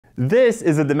This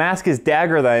is a Damascus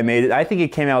dagger that I made. I think it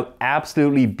came out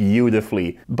absolutely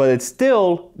beautifully, but it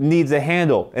still needs a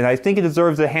handle, and I think it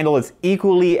deserves a handle that's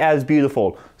equally as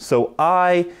beautiful. So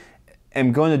I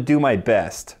am going to do my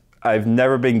best. I've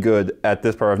never been good at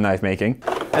this part of knife making.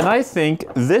 And I think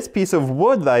this piece of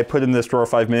wood that I put in this drawer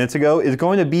 5 minutes ago is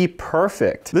going to be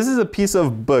perfect. This is a piece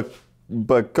of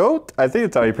bagote, I think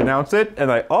that's how you pronounce it. And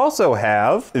I also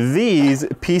have these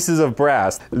pieces of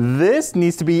brass. This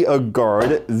needs to be a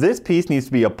guard. This piece needs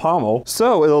to be a pommel.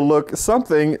 So it'll look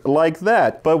something like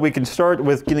that. But we can start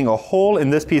with getting a hole in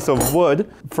this piece of wood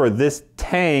for this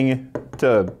tang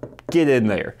to get in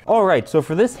there. All right, so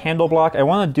for this handle block, I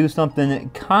want to do something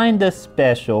kind of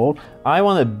special. I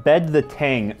want to bed the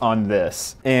tang on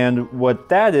this. And what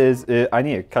that is, I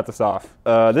need to cut this off.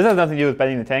 This has nothing to do with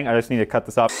bedding the tang. I just need to cut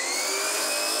this off.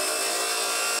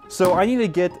 So I need to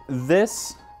get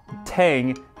this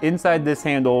tang inside this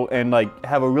handle and like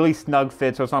have a really snug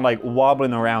fit so it's not like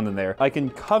wobbling around in there. I can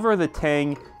cover the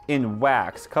tang in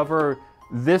wax, cover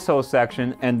this whole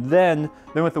section, and then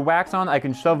with the wax on, I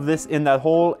can shove this in that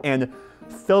hole and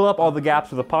fill up all the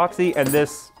gaps with epoxy, and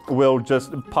this will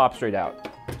just pop straight out.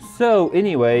 So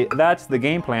anyway, that's the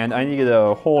game plan. I need to get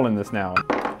a hole in this now.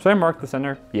 Should I mark the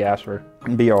center? Yeah, sure.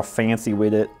 Be all fancy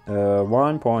with it.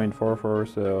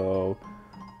 1.44, so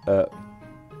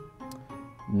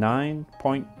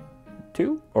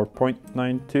 9.2 or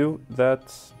 0.92.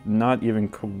 That's not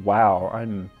even, wow,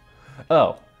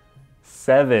 oh,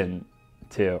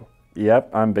 7.2. Yep,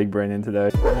 I'm big braining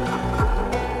today.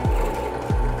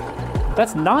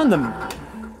 That's not in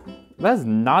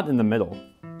the middle,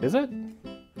 is it?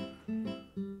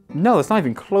 No, it's not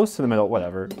even close to the middle,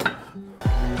 whatever.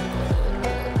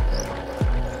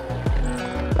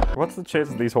 What's the chance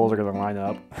that these holes are gonna line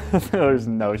up? There's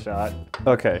no shot.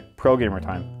 Okay, pro gamer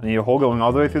time. I need a hole going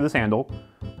all the way through this handle.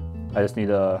 I just need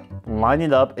to line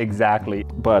it up exactly,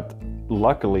 but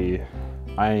luckily,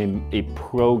 I'm a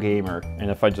pro gamer,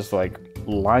 and if I just like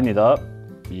line it up,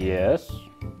 yes,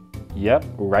 yep,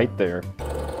 right there.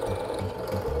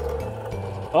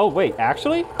 Oh wait,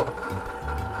 actually?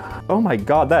 Oh my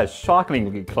god, that is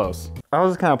shockingly close. I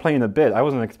was kind of playing a bit. I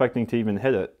wasn't expecting to even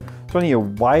hit it. So I need to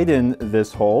widen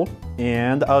this hole,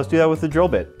 and I'll just do that with the drill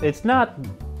bit. It's not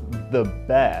the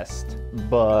best,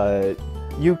 but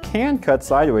you can cut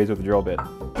sideways with the drill bit.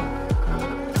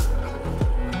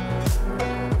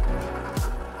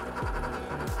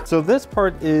 So this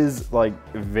part is like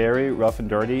very rough and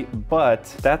dirty, but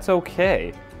that's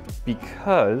okay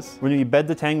because when you bed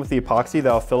the tang with the epoxy,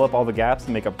 that'll fill up all the gaps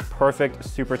and make a perfect,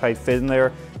 super tight fit in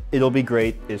there. It'll be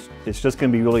great. It's just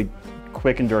gonna be really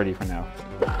quick and dirty for now.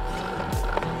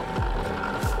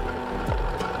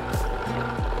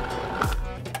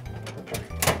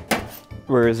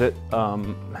 Where is it? Where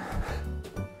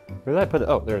did I put it?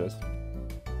 Oh, there it is.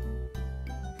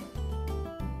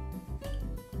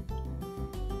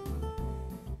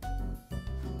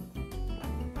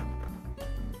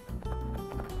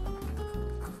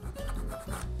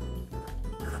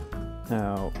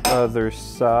 Now, other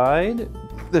side.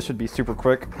 This should be super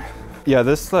quick. Yeah,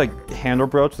 this like handle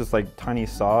broach, this like tiny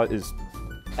saw is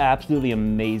absolutely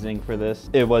amazing for this.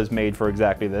 It was made for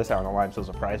exactly this. I don't know why I'm so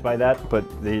surprised by that, but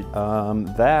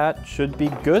that should be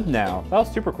good now. That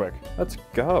was super quick. Let's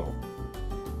go.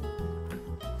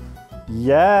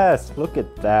 Yes, look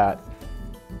at that.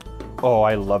 Oh,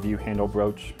 I love you, handle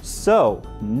broach. So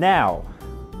now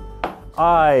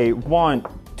I want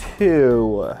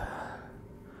to,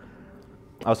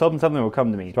 I was hoping something would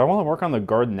come to me. Do I want to work on the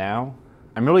guard now?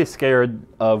 I'm really scared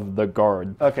of the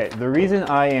guard. Okay, the reason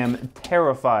I am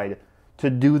terrified to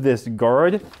do this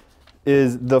guard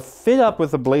is the fit up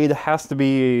with the blade has to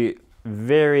be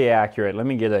very accurate. Let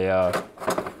me get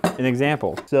an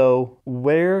example. So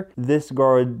where this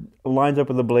guard lines up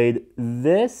with the blade,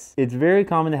 it's very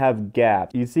common to have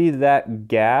gaps. You see that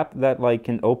gap that like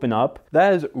can open up?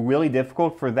 That is really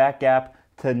difficult for that gap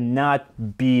to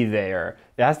not be there.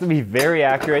 It has to be very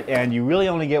accurate, and you really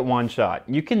only get one shot.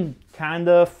 You can kind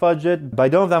of fudge it, but I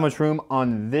don't have that much room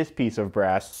on this piece of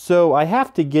brass, so I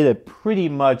have to get it pretty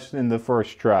much in the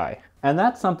first try. And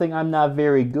that's something I'm not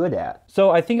very good at. So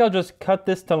I think I'll just cut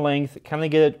this to length, kind of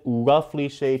get it roughly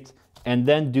shaped, and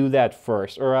then do that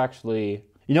first. Or actually,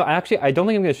 you know, I don't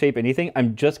think I'm gonna shape anything.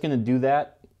 I'm just gonna do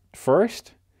that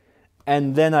first,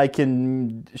 and then I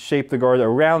can shape the guard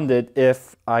around it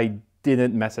if I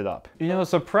didn't mess it up. You know, a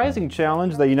surprising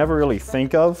challenge that you never really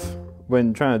think of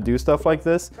when trying to do stuff like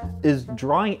this is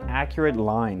drawing accurate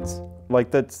lines.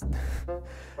 Like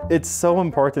It's so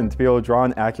important to be able to draw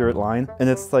an accurate line, and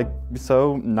it's like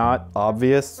so not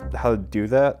obvious how to do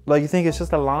that. Like you think it's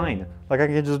just a line. Like I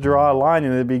could just draw a line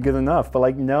and it'd be good enough, but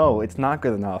like no, it's not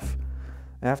good enough.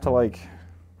 I have to like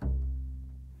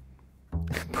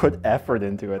put effort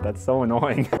into it. That's so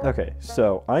annoying. Okay,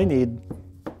 so I need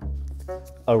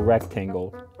a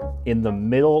rectangle in the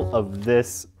middle of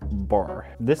this bar.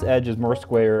 This edge is more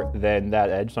square than that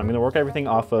edge, so I'm gonna work everything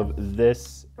off of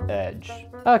this edge.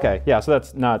 Okay, yeah, so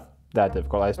that's not that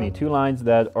difficult. I just need two lines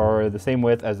that are the same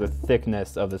width as the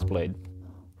thickness of this blade.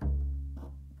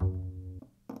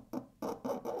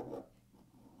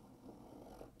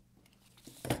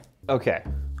 Okay,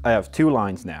 I have two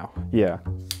lines now. Yeah,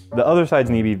 the other sides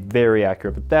need to be very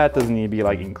accurate, but that doesn't need to be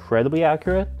like incredibly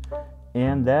accurate.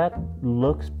 And that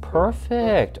looks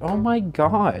perfect. Oh my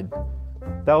God.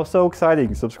 That was so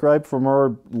exciting. Subscribe for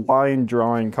more line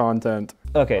drawing content.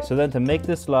 Okay, so then to make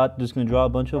this slot, just gonna draw a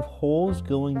bunch of holes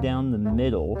going down the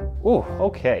middle. Oh,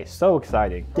 okay, so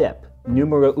exciting. Step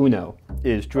numero uno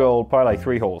is drill probably like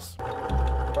 3 holes.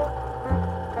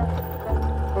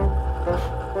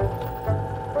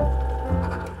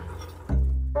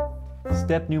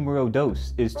 Step numero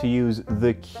dos is to use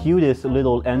the cutest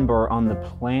little ember on the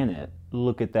planet.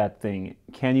 Look at that thing.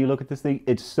 Can you look at this thing?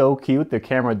 It's so cute, the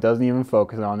camera doesn't even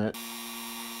focus on it.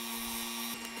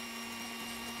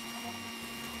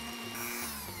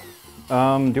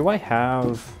 Do I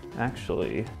have,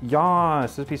 actually, yas,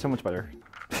 this would be so much better.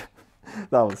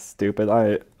 That was stupid.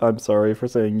 I'm sorry for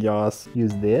saying yas.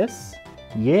 Use this?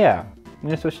 Yeah, I'm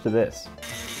gonna switch to this.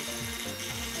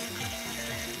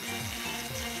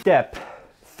 Step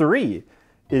 3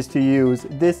 is to use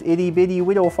this itty bitty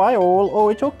widow file. Oh,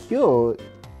 it's so cute.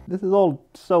 This is all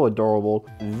so adorable.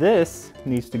 This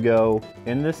needs to go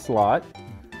in this slot,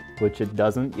 which it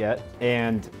doesn't yet.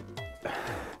 And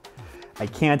I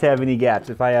can't have any gaps.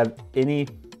 If I have any,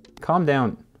 calm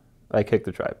down. I kicked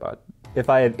the tripod. If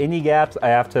I have any gaps, I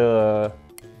have to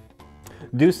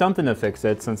do something to fix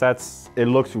it, since it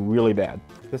looks really bad.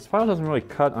 This file doesn't really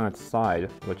cut on its side,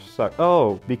 which sucks.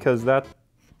 Oh, because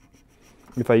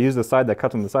if I use the side that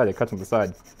cuts on the side, it cuts on the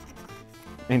side.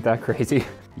 Ain't that crazy?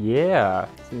 Yeah,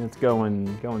 see, it's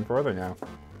going further now.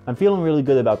 I'm feeling really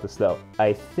good about this though.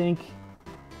 I think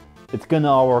it's gonna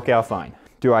all work out fine.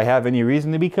 Do I have any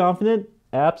reason to be confident?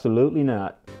 Absolutely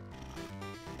not.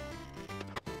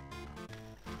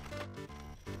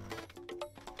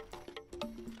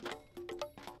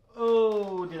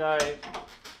 Oh, did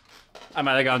I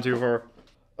might have gone too far.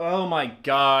 Oh my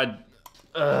God.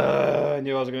 I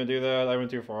knew I was gonna do that. I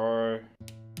went too far.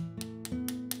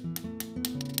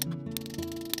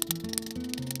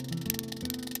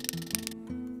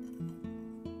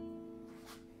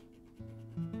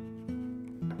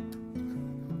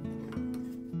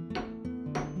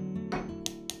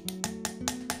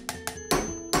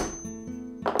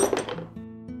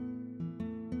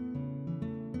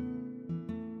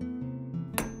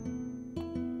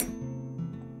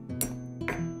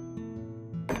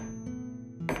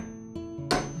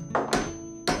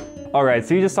 All right,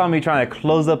 so you just saw me trying to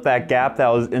close up that gap that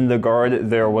was in the guard.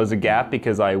 There was a gap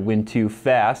because I went too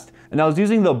fast. And I was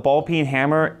using the ball peen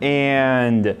hammer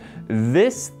and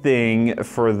this thing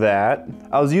for that.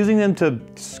 I was using them to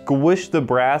squish the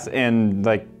brass and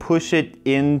like push it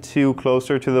into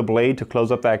closer to the blade to close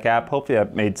up that gap. Hopefully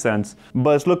that made sense.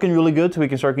 But it's looking really good, so we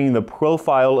can start getting the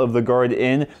profile of the guard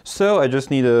in. So I just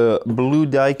need to blue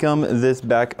Dykem this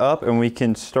back up and we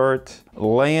can start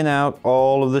laying out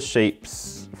all of the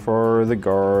shapes for the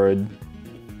guard.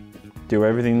 Do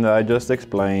everything that I just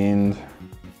explained.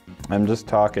 I'm just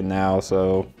talking now,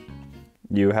 so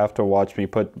you have to watch me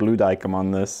put blue Dykem on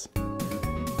this.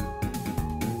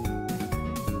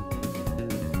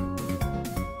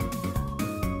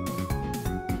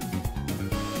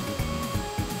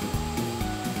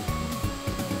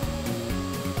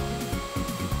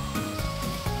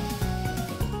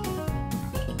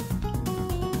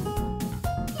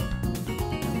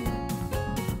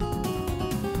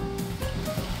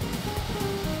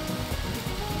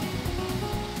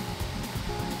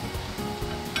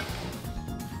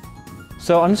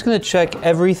 So I'm just gonna check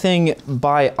everything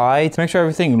by eye to make sure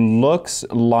everything looks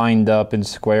lined up and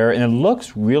square, and it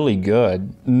looks really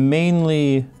good.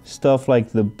 Mainly stuff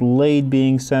like the blade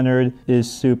being centered is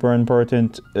super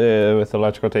important. With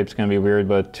electrical tape it's gonna be weird,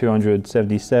 but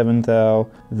 277 thou.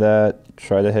 That,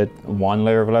 try to hit 1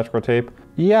 layer of electrical tape.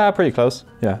 Yeah, pretty close.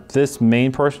 Yeah, this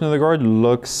main portion of the guard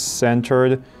looks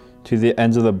centered to the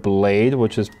ends of the blade,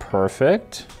 which is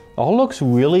perfect. All looks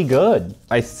really good.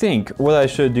 I think what I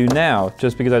should do now,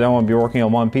 just because I don't want to be working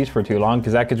on one piece for too long,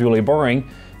 because that gets really boring,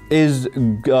 is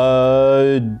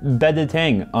bedded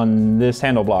tang on this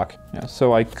handle block. Yeah,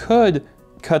 so I could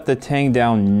cut the tang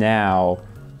down now,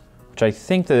 which I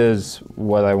think that is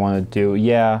what I want to do.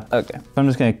 Yeah, okay. So I'm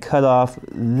just gonna cut off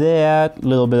that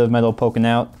little bit of metal poking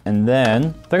out, and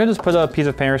then I think I just put a piece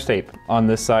of painter's tape on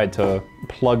this side to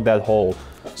plug that hole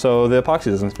so the epoxy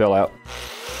doesn't spill out.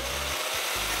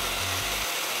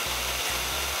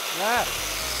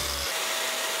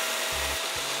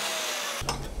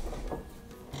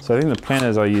 So I think the plan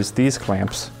is I'll use these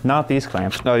clamps, not these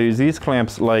clamps. I'll use these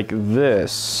clamps like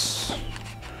this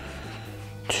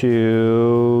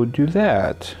to do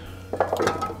that.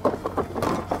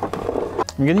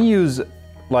 I'm gonna use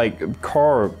like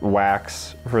car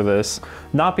wax for this.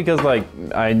 Not because like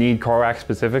I need car wax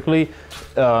specifically,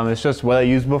 it's just what I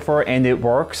used before and it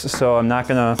works, so I'm not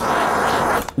gonna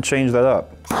change that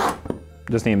up.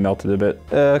 Just need to melt it a bit.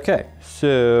 Okay,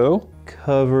 so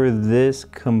cover this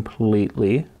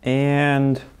completely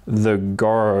and the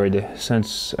guard,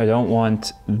 since I don't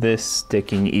want this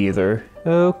sticking either.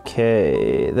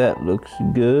 Okay, that looks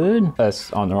good.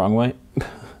 That's on the wrong way.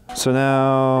 So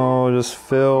now just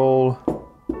fill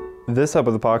this up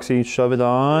with epoxy, shove it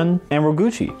on, and we're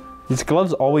Gucci. These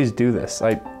gloves always do this.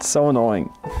 It's so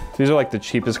annoying. These are like the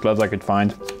cheapest gloves I could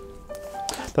find.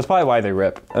 That's probably why they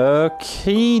rip.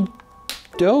 Okie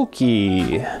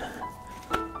dokie.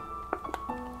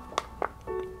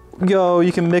 Yo,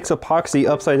 you can mix epoxy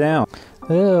upside down.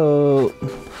 Oh.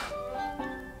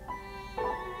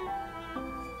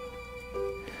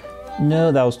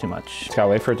 No, that was too much. Just gotta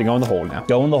wait for it to go in the hole now.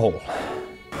 Go in the hole.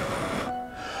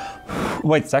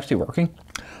 Wait, it's actually working?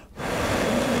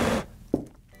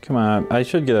 Come on, I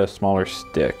should get a smaller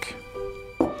stick.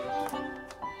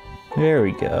 There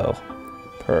we go.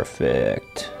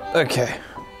 Perfect. Okay,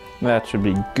 that should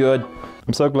be good.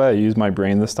 I'm so glad I used my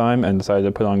brain this time and decided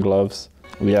to put on gloves.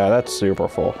 Yeah, that's super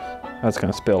full. That's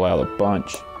gonna spill out a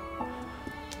bunch,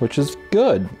 which is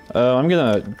good. I'm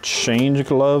gonna change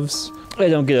gloves. I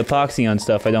don't get epoxy on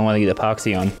stuff I don't want to get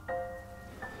epoxy on.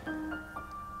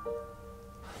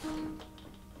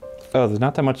 Oh, there's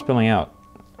not that much spilling out.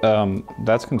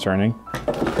 That's concerning.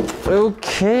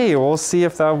 Okay, we'll see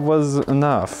if that was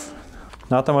enough.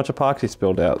 Not that much epoxy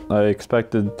spilled out. I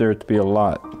expected there to be a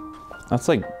lot. That's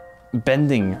like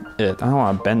bending it. I don't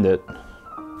want to bend it.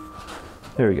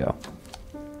 There we go.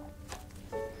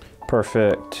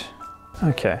 Perfect.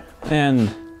 Okay,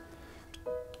 and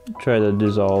try to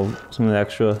dissolve some of the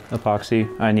extra epoxy.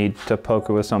 I need to poke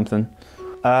it with something.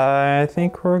 I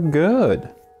think we're good.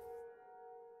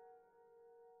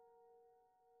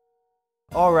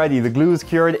 Alrighty, the glue is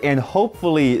cured and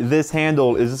hopefully this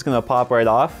handle is just gonna pop right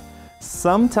off.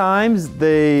 Sometimes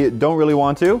they don't really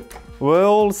want to.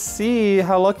 We'll see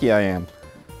how lucky I am.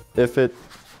 If it,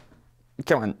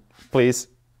 come on, please,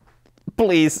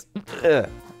 please.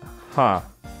 Huh.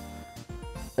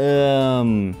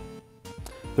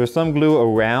 There's some glue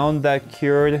around that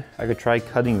cured. I could try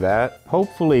cutting that.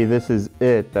 Hopefully this is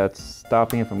it that's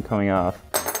stopping it from coming off.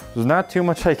 There's not too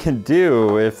much I can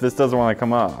do if this doesn't want to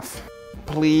come off.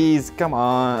 Please, come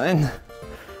on.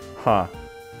 Huh.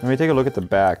 Let me take a look at the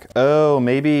back. Oh,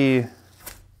 maybe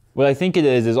what I think it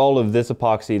is all of this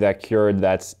epoxy that cured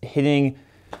that's hitting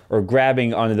or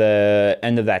grabbing on the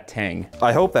end of that tang.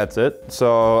 I hope that's it.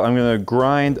 So I'm gonna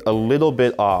grind a little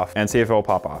bit off and see if it'll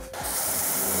pop off.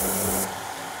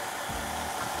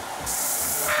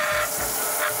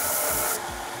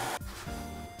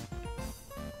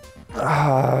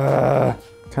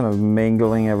 Kind of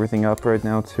mangling everything up right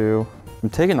now too. I'm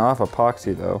taking off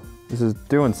epoxy though. This is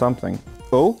doing something.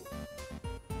 Oh.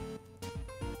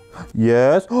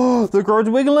 Yes. Oh, the guard's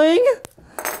wiggling.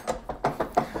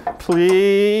 Please.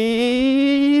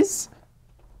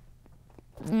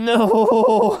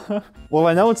 No. Well,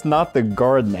 I know it's not the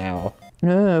guard now.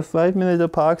 5-minute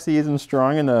epoxy isn't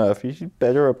strong enough. You should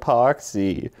better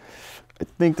epoxy. I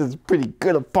think that's pretty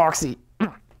good epoxy.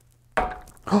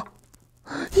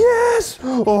 Yes!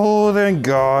 Oh, thank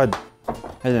God.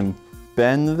 I didn't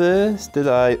bend this, did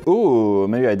I? Ooh,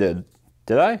 maybe I did.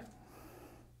 Did I?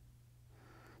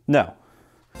 No.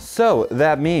 So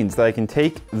that means that I can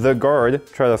take the guard,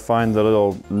 try to find the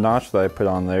little notch that I put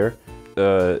on there,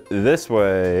 this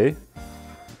way,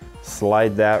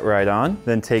 slide that right on,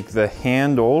 then take the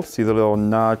handle, see the little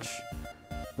notch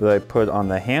that I put on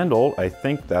the handle, I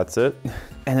think that's it,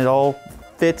 and it all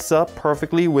fits up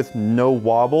perfectly with no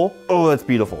wobble. Oh, that's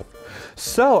beautiful.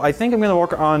 So I think I'm gonna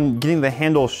work on getting the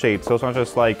handle shaped so it's not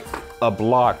just like a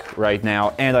block right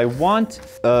now. And I want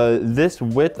this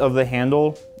width of the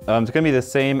handle, it's gonna be the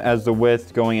same as the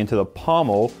width going into the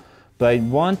pommel, but I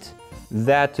want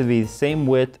that to be the same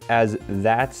width as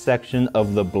that section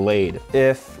of the blade.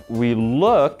 If we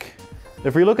look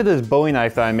at this Bowie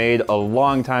knife that I made a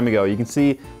long time ago, you can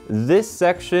see this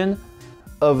section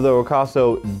of the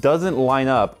ricasso doesn't line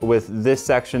up with this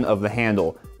section of the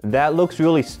handle. That looks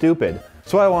really stupid.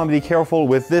 So I want to be careful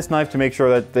with this knife to make sure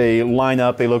that they line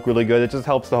up, they look really good. It just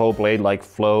helps the whole blade like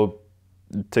flow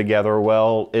together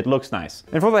well. It looks nice.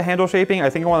 And for the handle shaping, I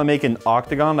think I want to make an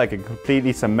octagon, like a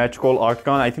completely symmetrical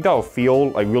octagon. I think that will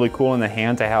feel like really cool in the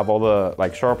hand to have all the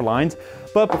like sharp lines.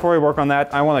 But before we work on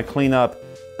that, I want to clean up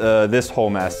this whole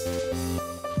mess.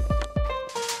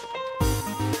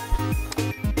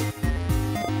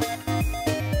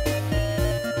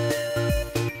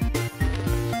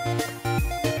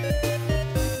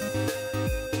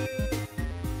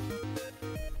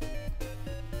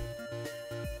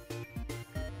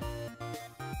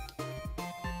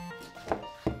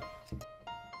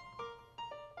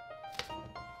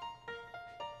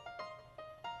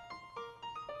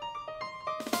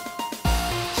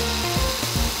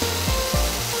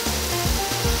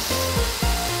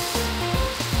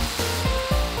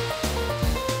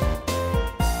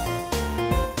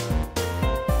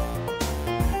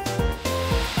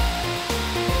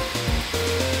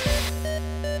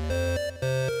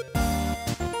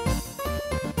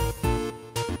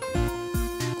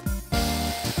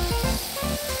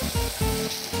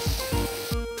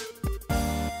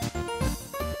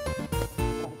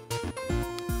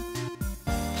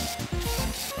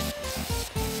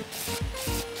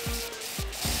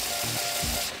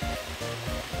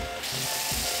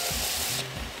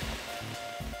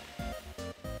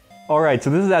 All right, so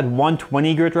this is at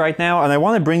 120 grit right now, and I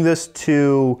want to bring this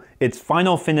to its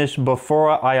final finish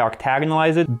before I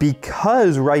octagonalize it,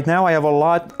 because right now I have a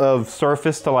lot of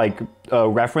surface to like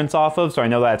reference off of, so I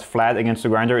know that it's flat against the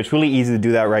grinder. It's really easy to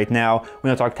do that right now.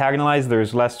 When it's octagonalized,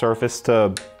 there's less surface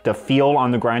to feel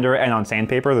on the grinder, and on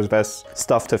sandpaper, there's less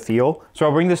stuff to feel. So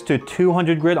I'll bring this to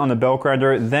 200 grit on the belt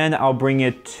grinder, then I'll bring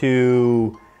it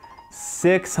to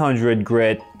 600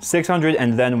 grit, 600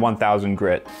 and then 1000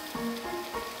 grit.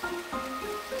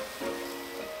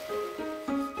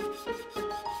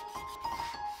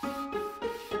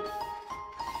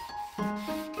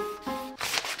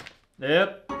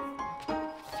 Yep.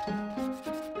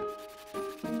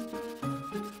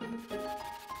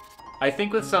 I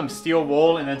think with some steel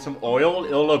wool and then some oil,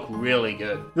 it'll look really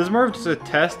good. This is more of just a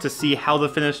test to see how the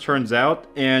finish turns out,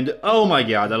 and oh my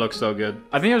god, that looks so good.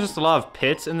 I think there's just a lot of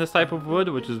pits in this type of wood,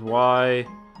 which is why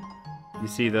you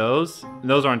see those.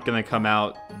 Those aren't gonna come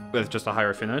out with just a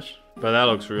higher finish, but that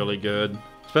looks really good.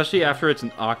 Especially after it's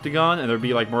an octagon and there'll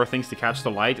be like more things to catch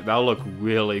the light, that'll look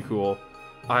really cool.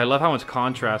 I love how much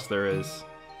contrast there is.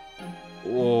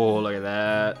 Oh, look at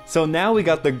that. So now we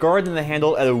got the guard and the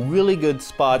handle at a really good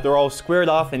spot. They're all squared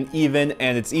off and even,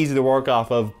 and it's easy to work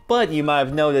off of. But you might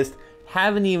have noticed,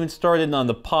 haven't even started on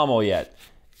the pommel yet.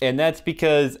 And that's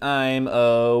because I'm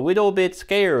a little bit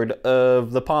scared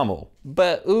of the pommel.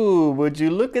 But ooh, would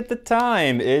you look at the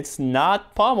time? It's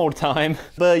not pommel time.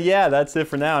 But yeah, that's it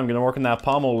for now. I'm gonna work on that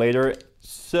pommel later.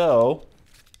 So,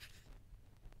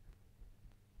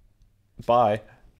 bye.